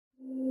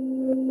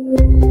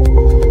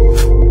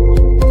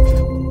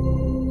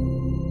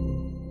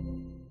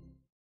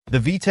The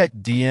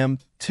VTech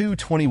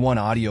DM221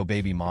 Audio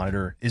Baby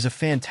Monitor is a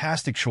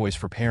fantastic choice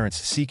for parents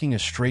seeking a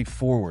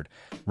straightforward,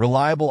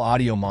 reliable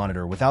audio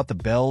monitor without the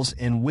bells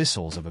and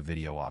whistles of a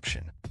video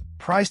option.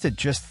 Priced at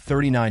just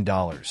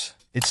 $39,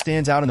 it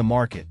stands out in the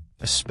market,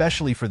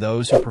 especially for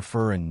those who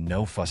prefer a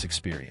no-fuss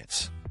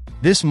experience.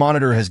 This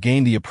monitor has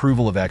gained the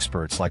approval of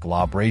experts like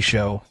La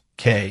Brachio,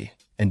 Kay,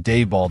 and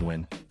Dave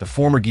Baldwin, the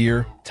former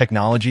Gear,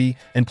 Technology,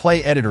 and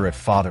Play editor at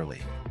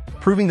Fatherly,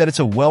 proving that it's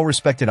a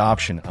well-respected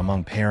option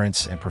among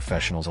parents and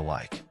professionals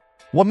alike.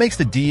 What makes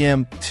the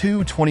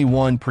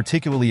DM221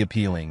 particularly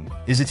appealing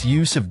is its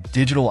use of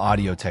digital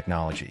audio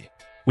technology,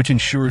 which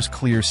ensures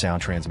clear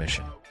sound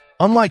transmission.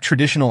 Unlike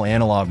traditional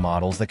analog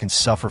models that can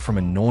suffer from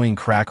annoying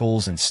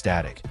crackles and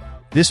static,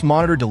 this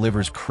monitor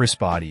delivers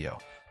crisp audio,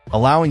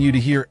 allowing you to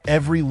hear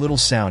every little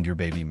sound your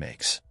baby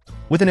makes.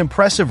 With an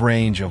impressive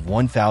range of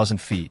 1,000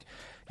 feet,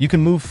 you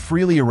can move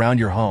freely around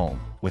your home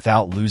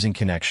without losing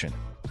connection,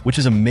 which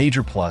is a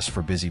major plus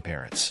for busy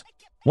parents.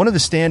 One of the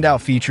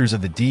standout features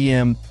of the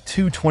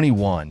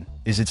DM221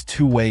 is its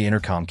two-way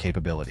intercom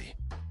capability.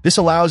 This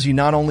allows you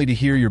not only to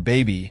hear your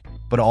baby,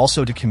 but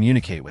also to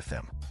communicate with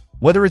them.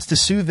 Whether it's to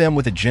soothe them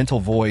with a gentle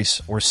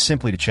voice or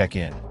simply to check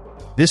in,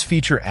 this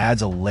feature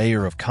adds a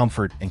layer of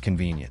comfort and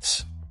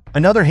convenience.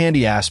 Another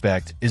handy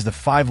aspect is the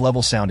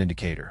 5-level sound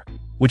indicator,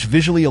 which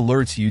visually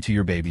alerts you to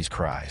your baby's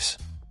cries.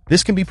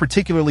 This can be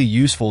particularly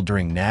useful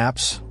during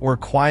naps or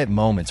quiet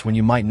moments when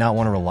you might not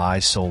want to rely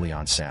solely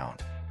on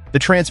sound. The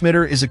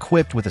transmitter is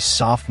equipped with a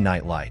soft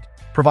night light,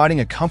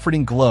 providing a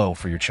comforting glow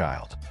for your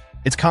child.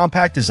 Its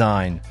compact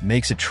design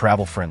makes it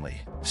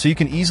travel-friendly, so you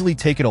can easily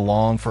take it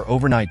along for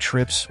overnight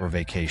trips or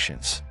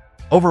vacations.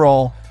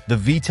 Overall, the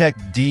VTech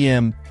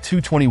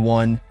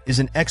DM221 is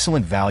an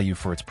excellent value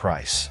for its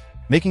price,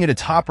 making it a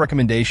top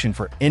recommendation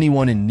for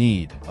anyone in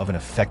need of an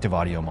effective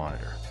audio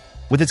monitor.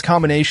 With its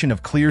combination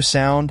of clear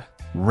sound,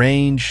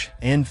 range,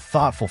 and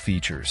thoughtful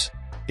features,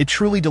 it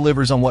truly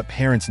delivers on what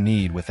parents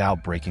need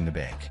without breaking the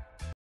bank.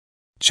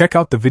 Check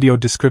out the video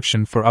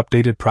description for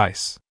updated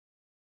price.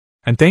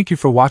 And thank you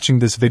for watching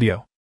this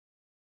video.